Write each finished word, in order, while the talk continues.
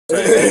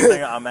tell you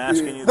anything I'm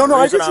asking you. No,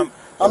 I get you.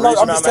 I'm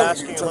just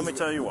asking telling you. Let me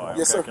tell you why.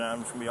 Yes, okay? sir. I'm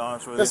just gonna be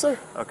honest with you. Yes, sir.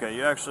 Okay,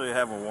 you actually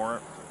have a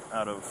warrant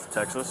out of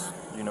Texas.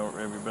 You know,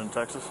 have you been to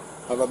Texas?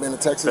 Have I been to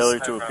Texas? Failure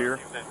to appear?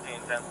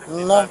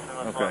 No.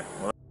 Okay.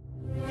 Well,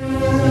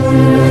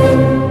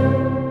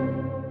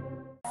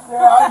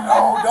 yeah, I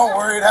know. Don't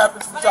worry. It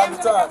happens from time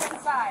to time.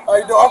 How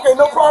you doing? Okay,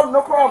 no problem.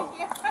 No problem.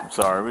 I'm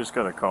sorry. We just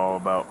got a call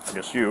about, I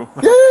guess, you.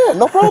 Yeah,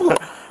 no problem.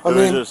 I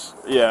mean, just,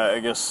 yeah, I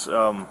guess,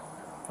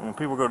 when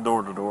people go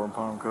door to door in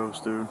Palm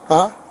Coast, dude,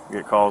 huh? you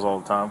get calls all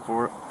the time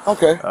for it.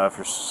 Okay. If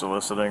you're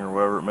soliciting or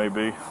whatever it may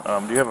be.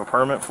 Do you have a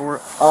permit for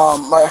it?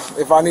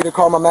 If I need to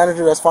call my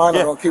manager, that's fine.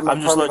 Yeah. I don't keep my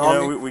I'm just permit letting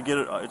on you know, me. we get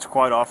it. It's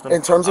quite often.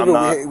 In terms of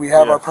it, we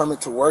have our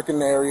permit to work in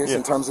the areas. Yeah.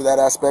 In terms of that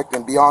aspect,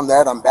 and beyond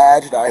that, I'm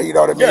badged. You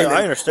know what I mean? Yeah,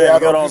 I understand. Yeah, You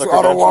got all the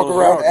I don't walk credentials.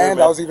 around. Okay, And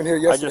man. I was even here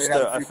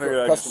yesterday. I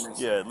figured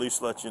at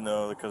least let you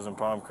know, because in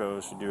Palm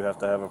Coast you do have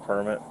to have a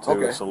permit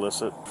to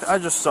solicit. I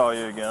just saw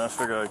you again. I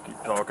figured I'd keep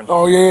talking.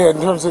 Oh yeah.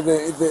 In terms of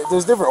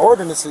there's different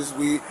ordinances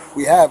we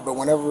have, but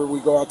whenever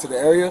we go out to the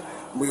area,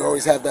 we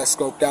always have that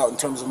scoped out in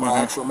terms of my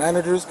actual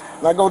managers,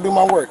 and I go do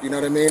my work. You know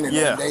what I mean? And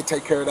then they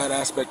take care of that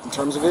aspect in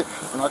terms of it.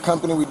 In our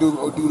company, we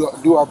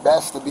do our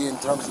best to be in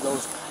terms of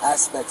those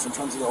aspects, in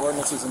terms of the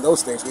ordinances and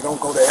those things. We don't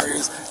go to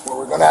areas where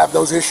we're going to have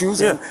those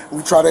issues, and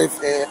we try to,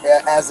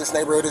 as this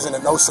neighborhood is in a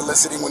no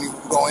soliciting when you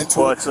go into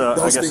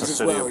those things as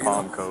well.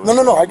 Palm Coast.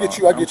 No, I get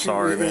you. I get you.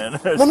 Sorry, man.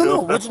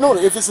 No. But you know,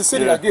 if it's a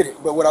city, I get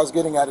it. But what I was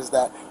getting at is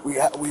that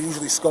we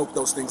usually scope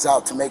those things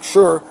out to make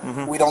sure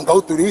we don't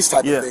go through these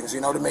type of things. You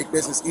know, to make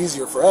business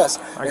easier for us.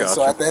 And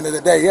so at the end of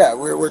the day,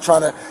 we're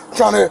trying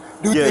to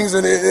do things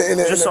in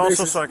just also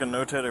basis. so I can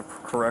notate it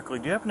correctly.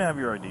 Do you happen to have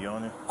your ID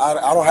on you? I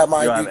don't have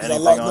my ID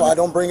because I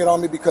don't bring it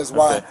on me because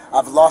why?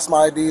 I've lost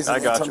my IDs. I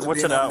got you.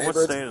 What's it out? What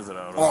state is it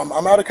out of?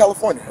 I'm out of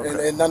California,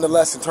 and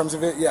nonetheless, in terms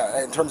of it,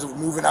 in terms of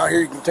moving out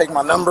here, you can take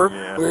my number.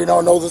 You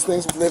know those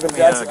things. We live in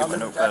Jackson. I'm in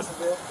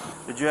Jacksonville.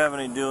 Did you have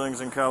any dealings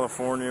in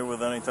California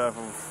with any type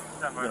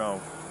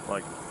of,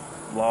 like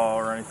law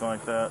or anything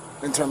like that?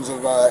 In terms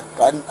of,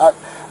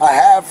 I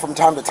have from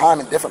time to time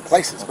in different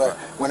places, but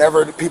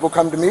whenever people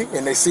come to me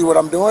and they see what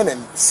I'm doing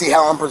and see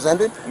how I'm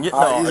presented,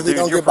 I usually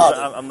don't get bothered.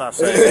 I'm not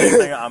saying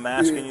anything. I'm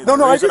asking you.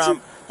 No, I get you.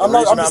 I'm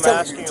just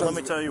asking you. Let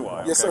me tell you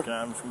why. Yes, sir.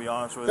 I'm just gonna be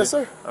honest with you. Yes,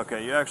 sir.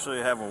 Okay, you actually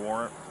have a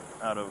warrant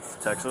out of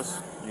Texas.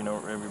 You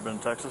know, have you been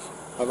to Texas?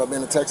 Have I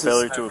been to Texas?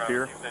 Failure to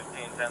appear?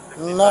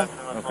 No.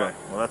 Okay,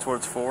 well that's what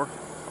it's for.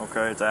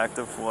 Okay, it's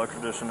active, full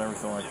extradition,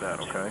 everything like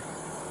that. Okay.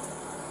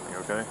 You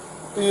okay?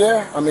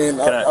 Yeah, I mean,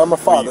 I'm a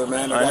father,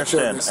 man. I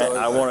understand.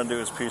 I want to do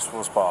as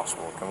peaceful as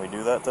possible. Can we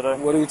do that today?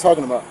 What are you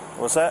talking about?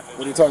 What's that?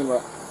 What are you talking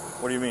about?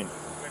 What do you mean?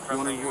 You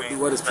want to do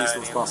what as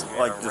peaceful as possible?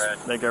 Like,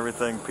 just make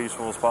everything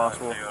peaceful as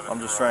possible. I'm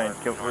just trying.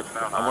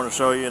 I want to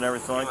show you and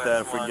everything like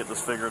that if we can get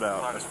this figured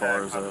out as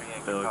far as a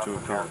failure to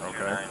appear.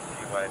 Okay.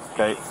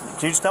 Okay.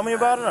 Can you just tell me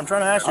about it? I'm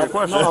trying to ask you a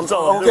question. I'm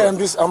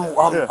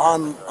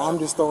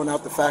just throwing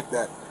out the fact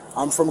that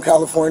I'm from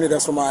California.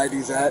 That's where my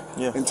ID's at.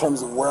 In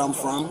terms of where I'm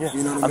from, you know what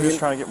I mean. I'm just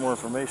trying to get more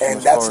information.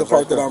 And that's the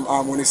part that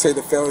I'm. When they say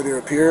the failure to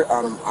appear,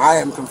 I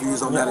am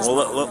confused on that as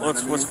well. Well,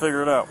 let's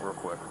figure it out real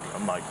quick.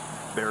 I'm like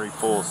very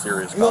full,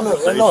 serious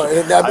conversation. No.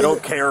 I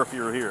don't care if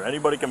you're here.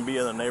 Anybody can be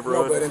in the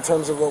neighborhood. No, but in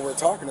terms of what we're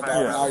talking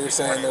about now, you're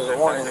saying there's a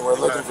warrant and we're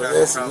looking for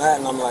this and that,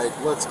 and I'm like,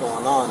 what's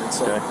going on? And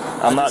so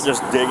I'm not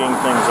just digging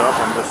things up.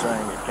 I'm just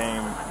saying it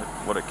came.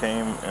 What it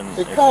came and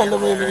it kind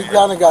of, you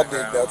kind of got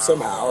digged up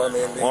somehow. I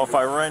mean, well, if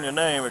I ran your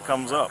name, it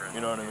comes up.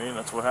 You know what I mean?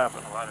 That's what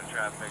happened.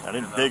 I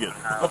didn't dig it.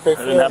 Okay,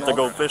 I didn't have to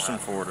go fishing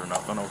for it or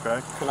nothing.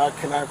 Okay.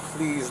 Can I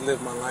please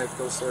live my life,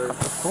 though, sir?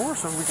 Of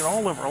course, and we can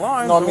all live our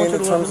lives. No, I mean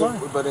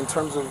in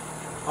terms of,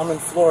 I'm in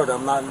Florida.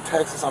 I'm not in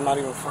Texas. I'm not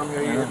even from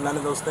here. None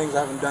of those things. I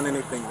haven't done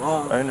anything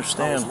wrong. I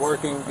understand. I was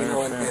working,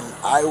 and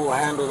I will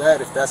handle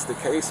that if that's the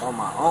case on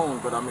my own.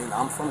 But I mean,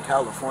 I'm from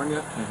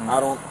California.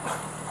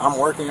 I'm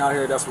working out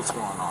here. That's what's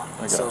going on.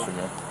 I got you,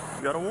 man.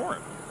 You got a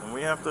warrant, and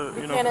we have to.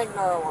 You can't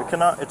ignore a warrant. We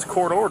cannot. It's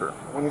court order.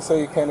 When you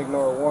say you can't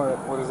ignore a warrant,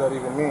 what does that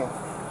even mean?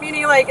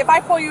 Meaning, like, if I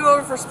pull you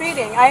over for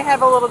speeding, I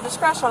have a little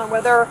discretion on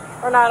whether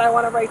or not I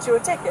want to write you a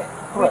ticket.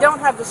 We don't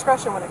have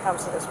discretion when it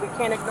comes to this. We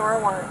can't ignore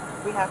a warrant.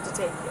 We have to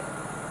take it.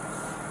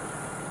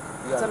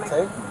 You got to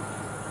take?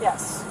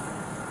 Yes.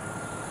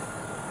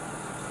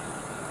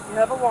 You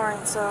have a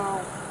warrant,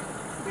 so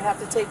we have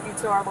to take you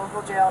to our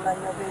local jail, and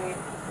then you'll be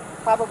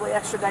probably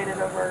extradited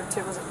over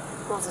to,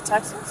 was it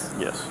Texas?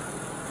 Yes.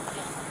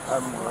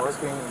 I'm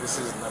working. This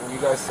is, when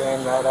you guys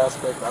saying that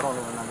aspect, I don't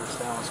even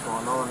understand what's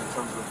going on in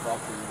terms of the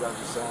fact that you guys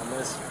are saying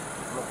this.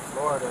 I'm in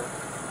Florida.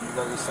 You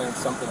guys are saying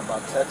something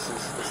about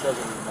Texas. This doesn't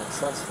even make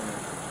sense to me.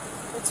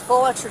 It's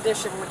full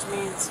extradition, which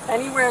means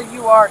anywhere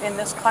you are in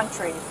this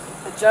country,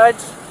 the judge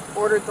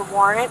ordered the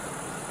warrant,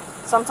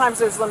 Sometimes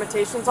there's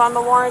limitations on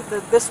the warrant.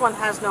 This one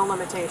has no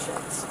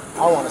limitations.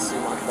 I want to see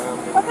my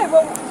family. Okay,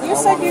 well, you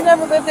said you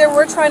never lived there.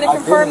 We're trying to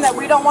confirm that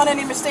we don't want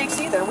any mistakes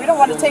either. We don't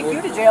want to take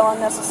you to jail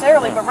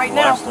unnecessarily, but right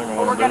now,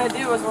 what we're going to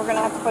do is we're going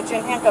to have to put you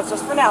in handcuffs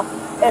just for now.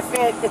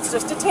 If it's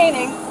just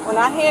detaining, we're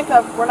not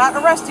handcuffed, we're not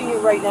arresting you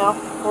right now.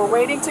 We're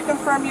waiting to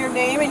confirm your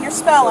name and your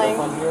spelling.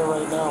 But if I'm here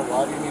right now,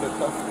 why do you need a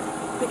cuff?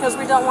 Because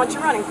we don't want you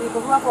running. People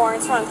who have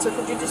warrants run. So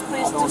could you just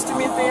please just do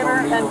me a favor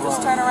and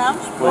just turn around?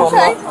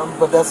 Okay.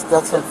 But that's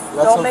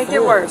don't make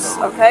it worse,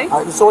 okay?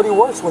 It's already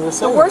worse when you're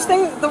saying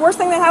the worst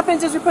thing that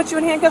happens is we put you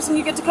in handcuffs and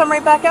you get to come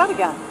right back out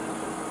again.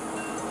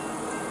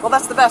 Well,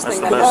 that's the best thing.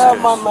 Can I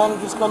have my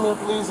managers come here,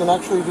 please, and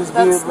actually just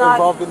be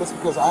involved in this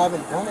because I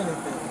haven't done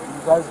anything.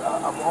 You guys,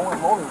 I'm only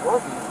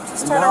working.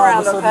 Just turn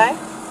around, okay?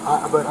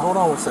 But hold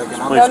on one second.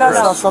 No. That's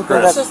not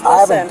something that I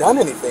haven't done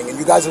anything, and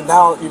you guys are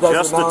now.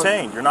 Just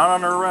detained. You're not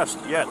under arrest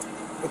yet.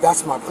 But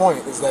that's my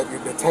point, is that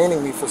you're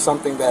detaining me for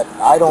something that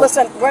I don't...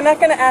 Listen, we're not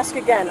going to ask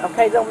again,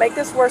 okay? Don't make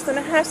this worse than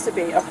it has to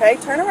be, okay?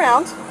 Turn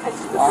around. The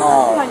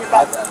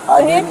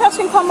handcuffs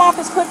can come off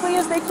as quickly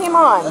as they came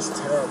on. That's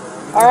terrible.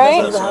 All right?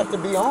 It doesn't even have to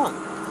be on.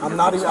 I'm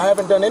not even... I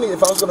haven't done any...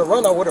 If I was going to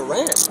run, I would have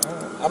ran.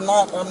 I'm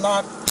not...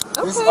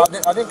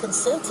 Okay. I didn't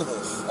consent to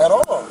this at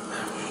all.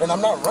 And I'm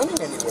not running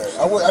anywhere.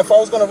 If I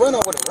was going to run,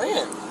 I would have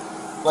ran.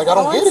 Like, I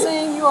don't get it. I'm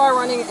saying you are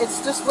running.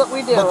 It's just what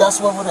we do. But that's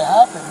what would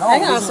have happened. No,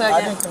 hang on a second.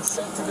 I didn't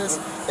consent to this.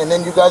 And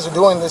then you guys are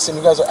doing this, and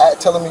you guys are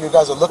telling me you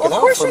guys are looking out for me.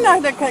 Of course you're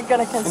not going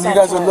to consent. And you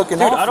guys are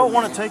looking out for me. I don't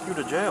want to take you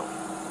to jail.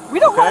 We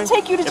don't want to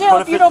take you to jail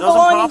if you don't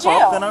belong in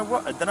jail.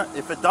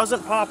 If it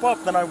doesn't pop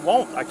up, then I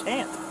won't. I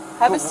can't.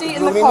 Have a seat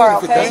in the car,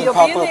 okay? You'll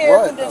be in the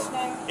air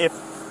conditioning. If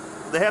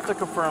they have to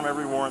confirm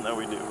every warrant that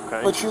we do,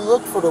 okay? But you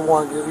looked for the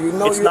warrant. You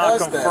know, you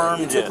asked that.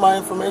 You took my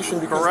information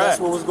because that's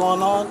what was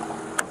going on.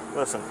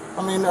 Listen.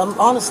 I mean,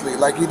 honestly,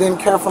 like, you didn't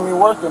care for me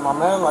working, my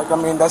man. Like, I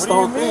mean, that's the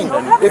whole thing.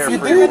 If you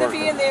did,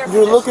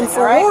 you're looking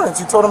for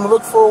warrants. You told him to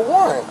look for a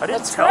warrant. I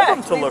didn't tell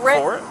them to look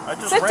for it. I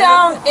just sit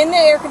down in the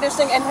air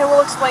conditioning, and he will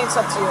explain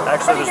stuff to you.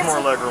 Actually, there's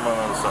more leg room on the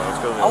other side. Let's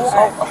go to the other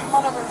side.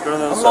 Go to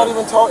the other side. I'm not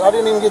even talking. I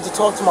didn't even get to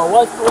talk to my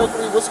wife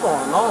correctly. What's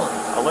going on?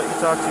 I'll let you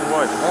talk to your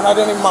wife. And I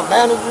didn't even my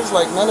managers.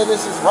 Like, none of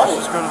this is right.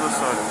 Let's go to this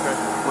side, okay?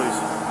 Please.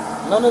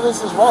 None of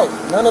this is right.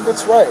 None of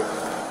it's right.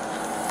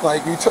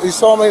 Like, you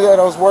saw me that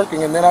I was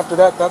working, and then after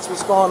that, that's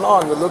what's going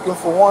on. You're looking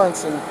for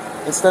warrants, and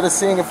instead of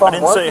seeing if I'm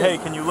working... I didn't say, hey,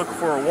 can you look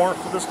for a warrant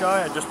for this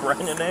guy? I just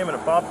ran your name and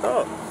it popped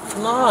up.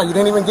 Nah, you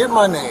didn't even get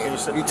my name.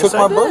 You took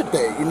my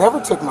birthday. You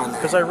never took my name.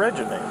 Because I read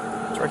your name.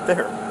 It's right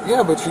there.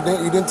 Yeah, but you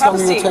didn't tell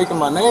me you were taking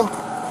my name.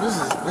 This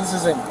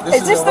isn't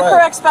Is this the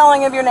correct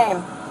spelling of your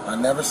name? I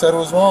never said it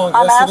was wrong.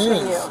 I'm yes, asking it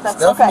is. you. That's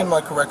it's definitely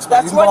my correct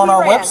spelling. You can go on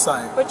our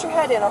website. Put your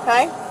head in,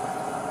 okay?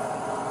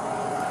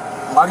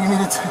 Why do you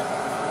need it?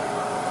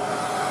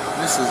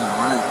 This isn't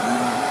right,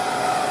 man.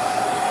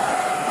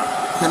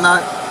 Can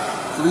I,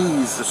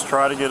 please? Just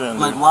try to get in.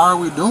 Like, why are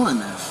we doing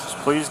this? Just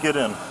please get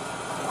in.